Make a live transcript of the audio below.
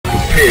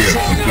here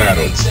for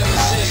battle.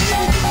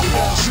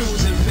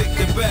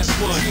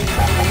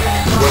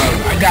 Well,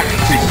 I got the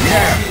pick,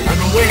 yeah,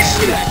 I'm waiting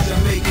for that.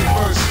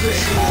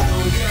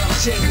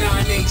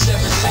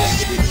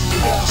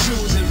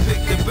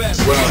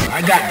 Well,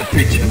 I got the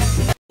picture.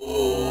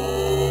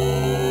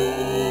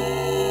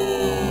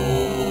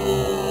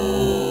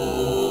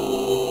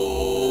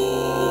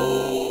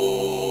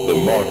 The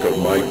mark of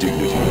my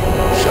dignity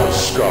shall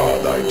scar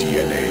thy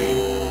DNA.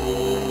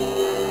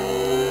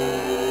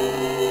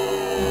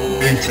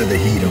 Into the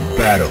heat of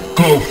battle.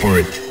 Go for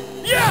it.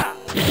 Yeah!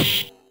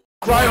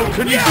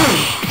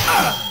 Cryokinesis!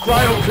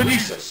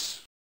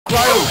 Cryokinesis!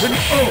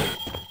 Cryokinesis!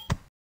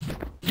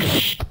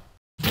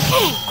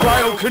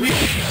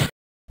 Cryokinesis!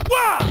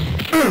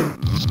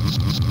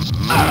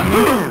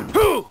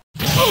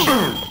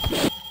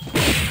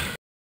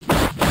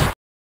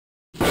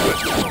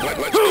 Let's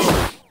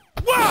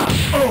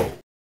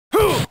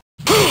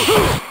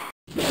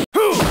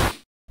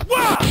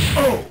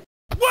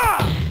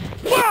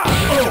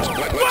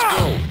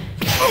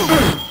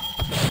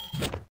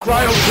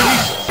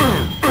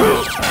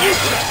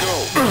go!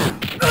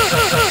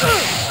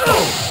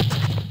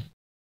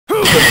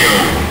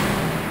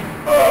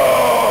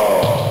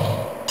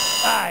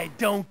 I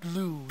don't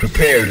lose.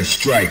 Prepare to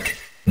strike.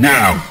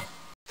 Now.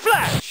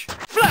 Flash!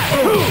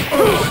 Flash!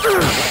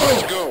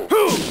 Let's go!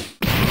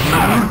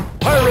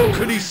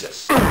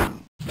 Pyrokinesis!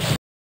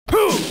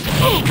 Pyrokinesis!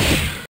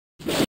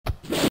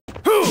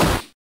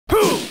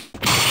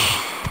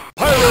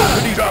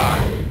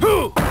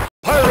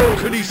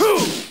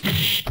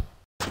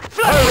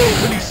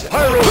 Pyrokinesis!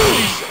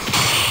 Pyrokinesis!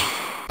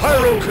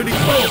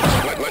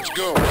 Pyrokinesis! Let's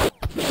go!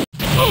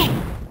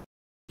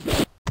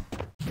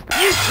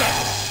 You can't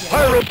escape.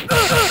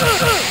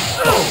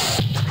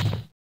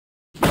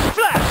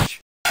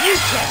 Flash! You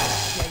can't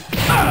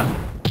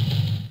escape.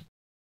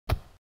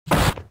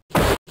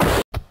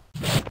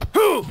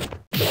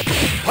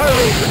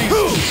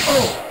 Pyrokinesis!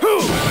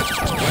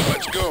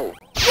 Let's go!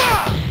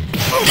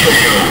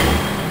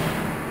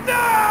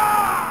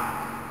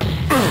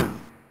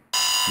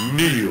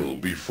 Kneel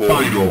before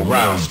Final your round.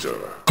 master.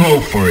 Go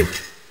for it.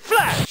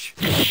 Flash!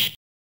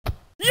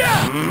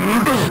 Yeah!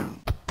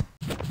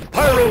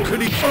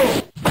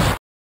 Pyrokinesis!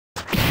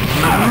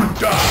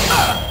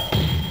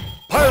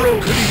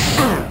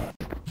 Pyrokinesis!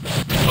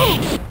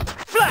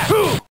 Flash!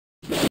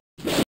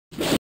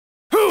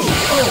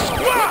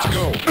 Let's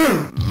go!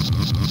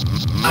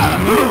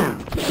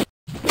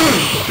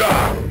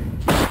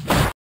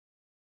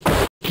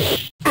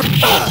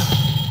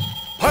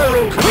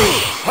 Pyrokinesis!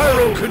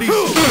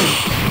 Pyrokinesis!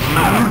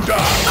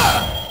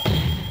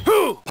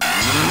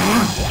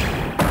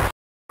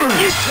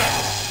 You can't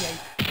escape.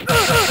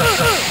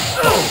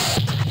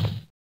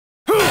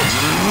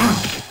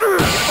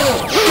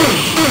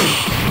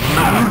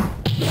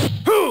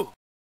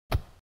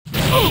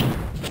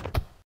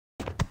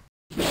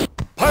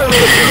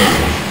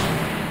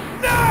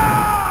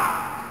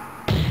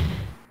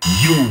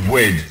 You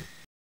win.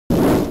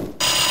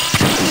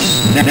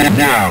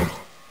 Now,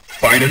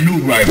 find a new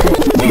rival.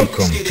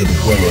 Welcome to the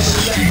world of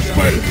Street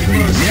Fighter 3.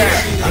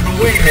 Yeah, I'm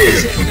waiting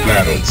here for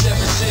battle.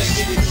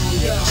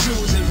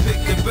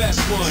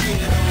 Best one.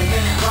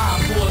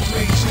 5, 4,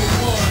 3, 2,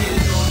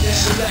 1.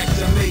 Select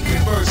and make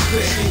your first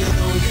pick.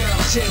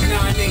 10,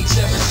 9, 8,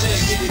 7,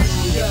 6.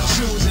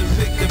 Choose and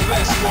pick the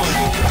best one.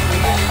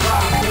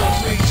 5,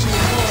 4, 3, 2,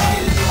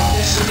 1.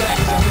 Select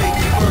and make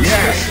your first pick.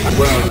 Yeah,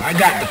 well, I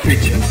got the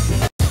picture.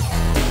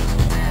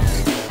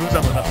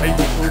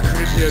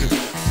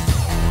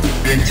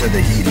 Into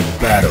the heat of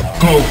battle.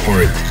 Go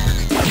for it.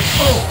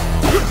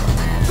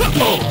 Let's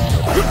go!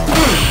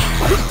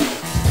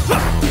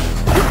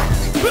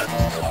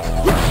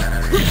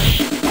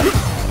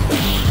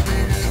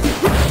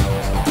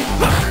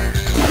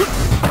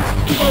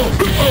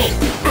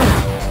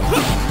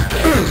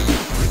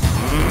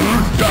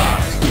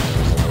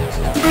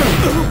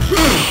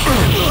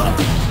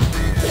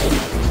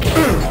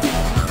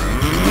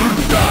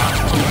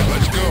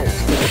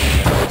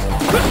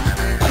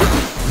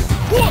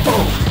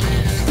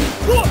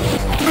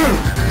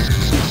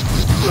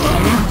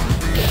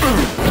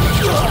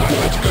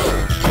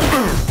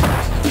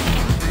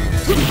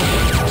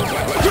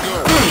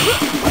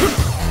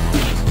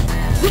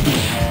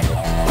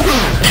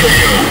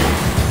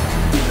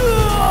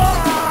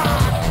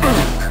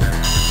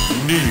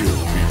 Kneel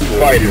before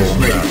Fighters your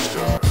ready.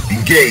 master.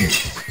 Engage.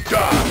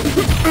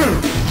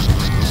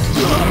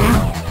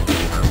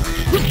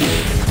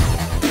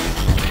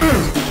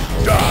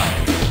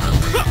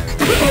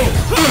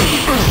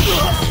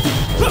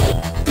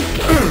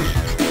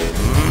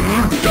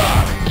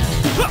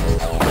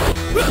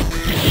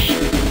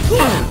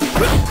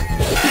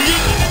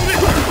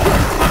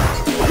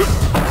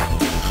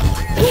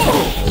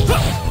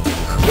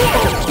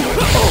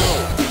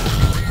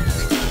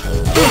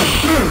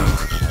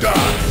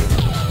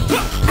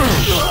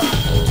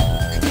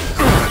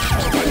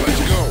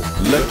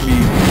 Let me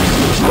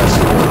discuss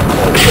it.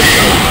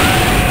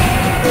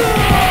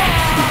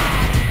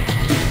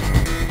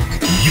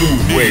 You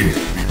win.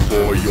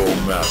 Before your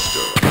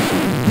master.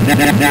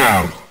 Now,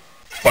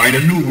 Find a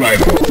new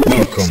rival.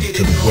 Welcome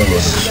to the world of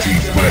the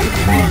Street Fighter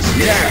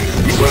 3. Yeah,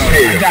 you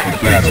prepared for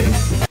battle.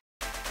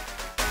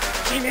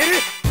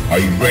 Are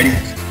you ready?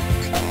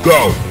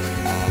 Go!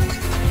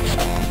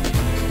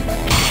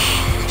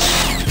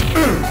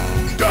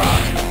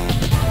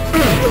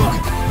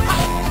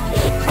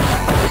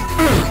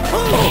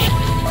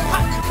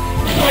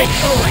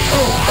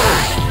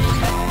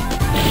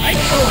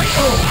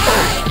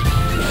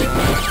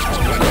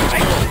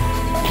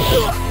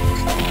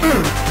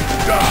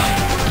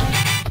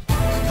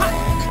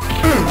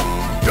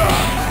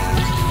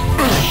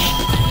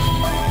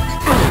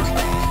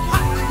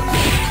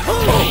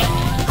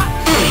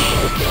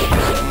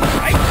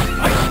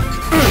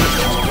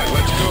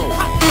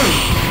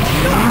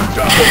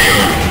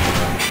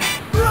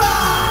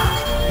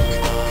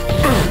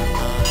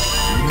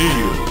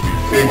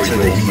 Into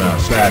the heat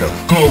of battle.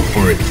 Go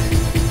for it.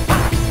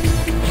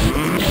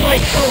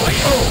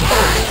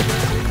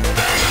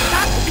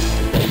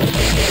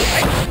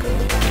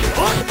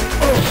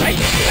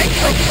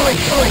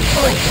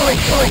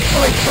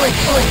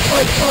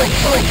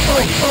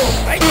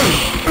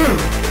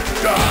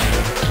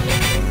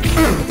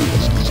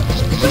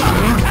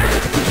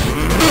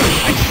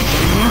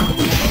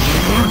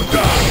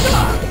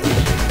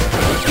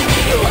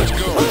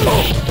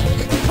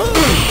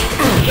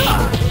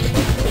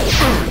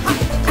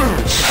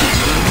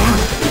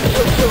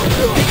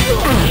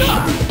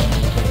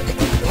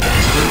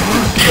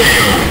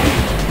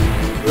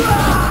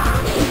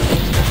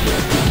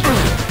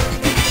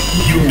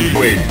 You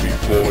win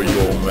before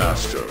your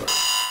master.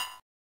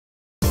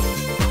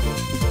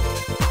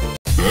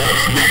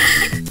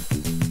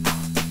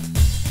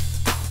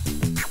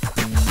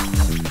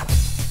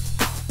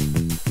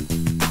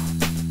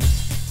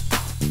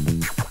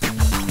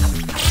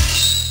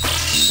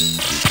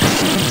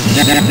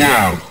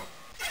 Now,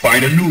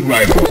 find a new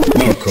rival.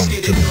 Welcome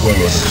to the world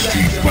of the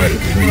Street Fighter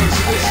 3.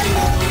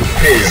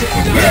 Prepare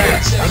for battle.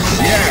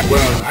 Yeah,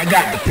 well, I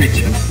got the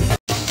picture.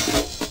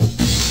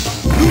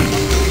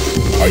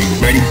 Are you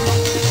ready?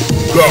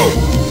 Go!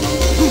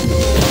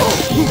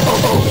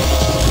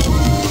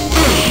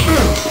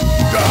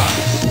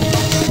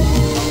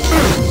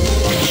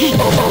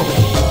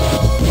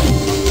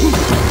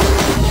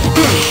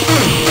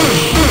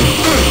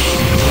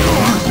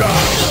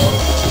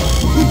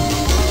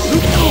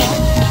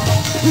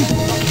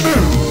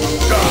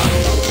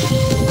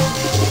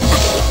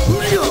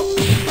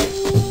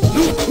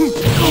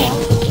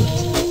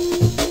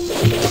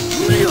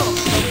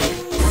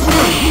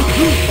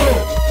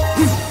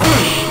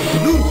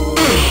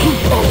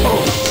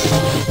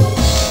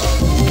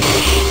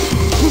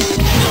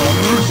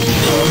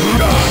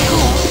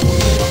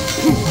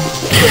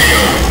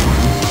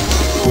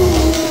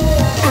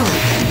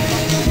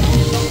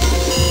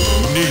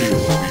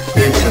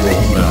 Into the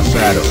heat of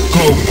battle.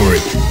 Go for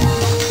it.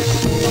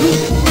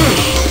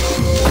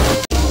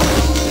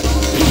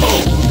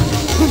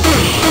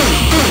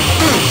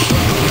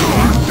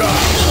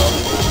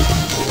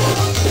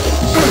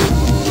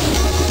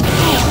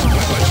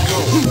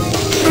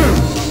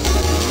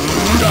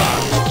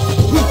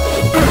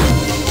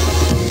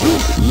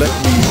 Let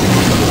me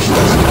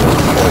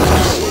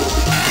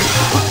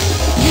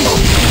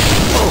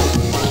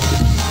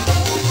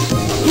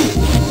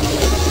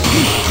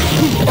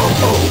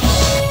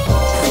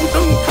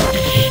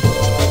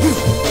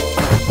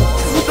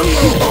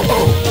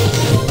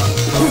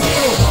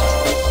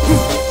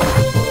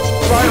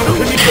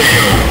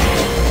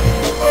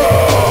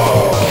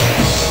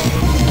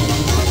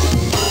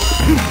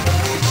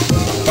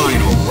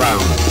Final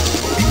round.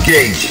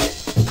 Engage.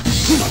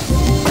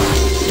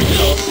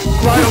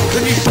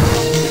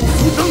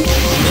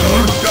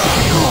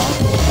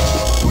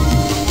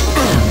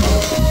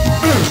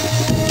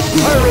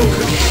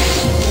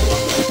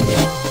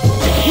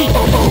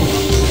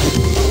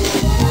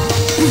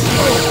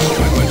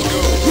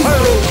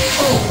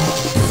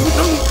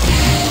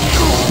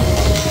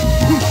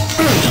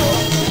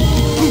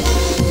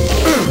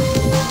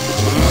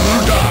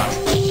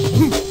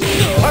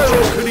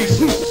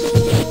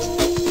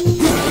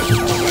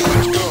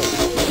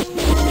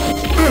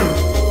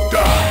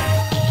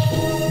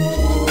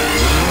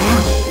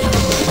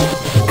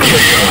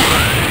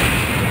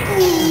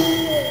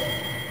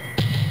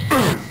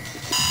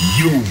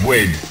 You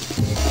win.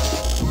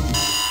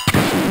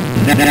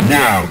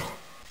 Now,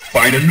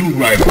 find a new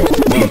rival.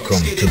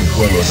 Welcome to the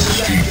world of the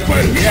Street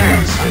Fighter 3.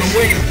 Yeah, I've been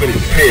waiting for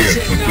this. Prepare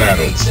for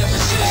battle.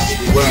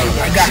 Well,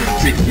 I got the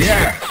picture.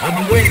 Yeah, I've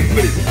been waiting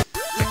for this.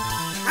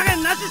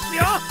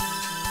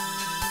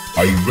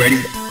 Are you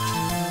ready?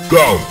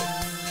 Go!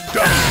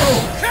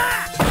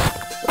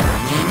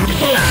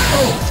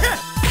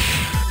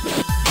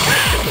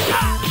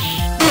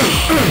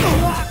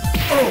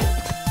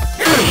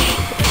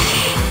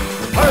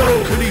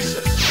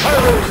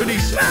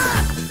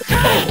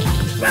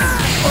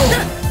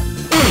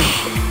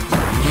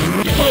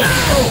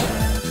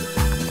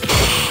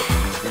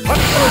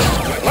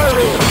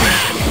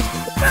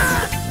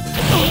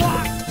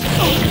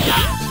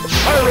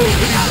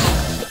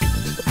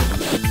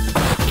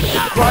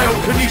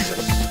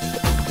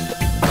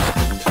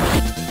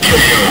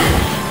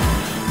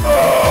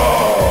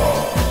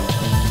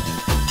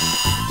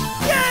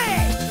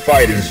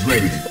 Fighters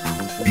ready.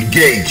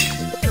 Engage.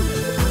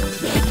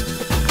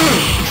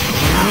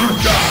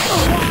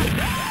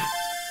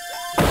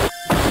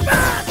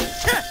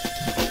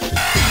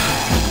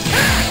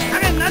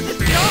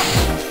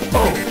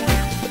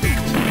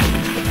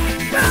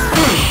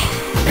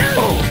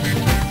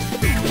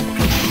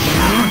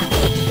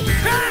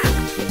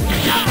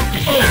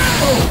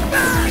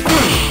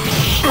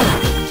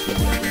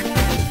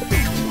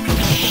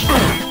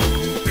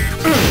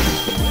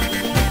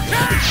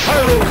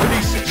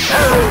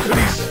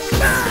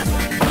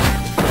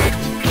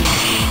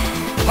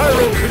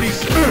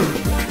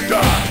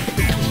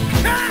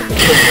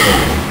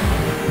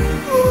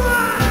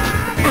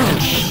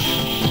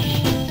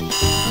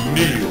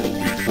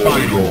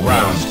 Final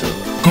round.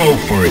 Go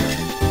for it.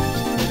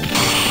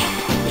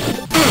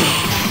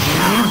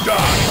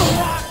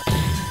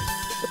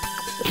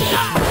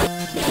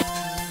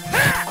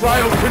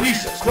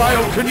 Cryokinesis!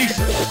 Cryokinesis!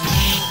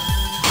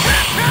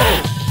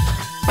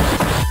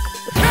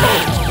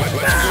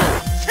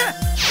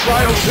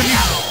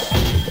 Cryokinesis!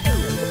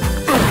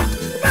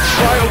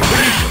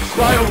 Cryokinesis!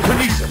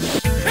 Cryokinesis!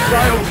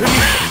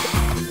 Cryokinesis!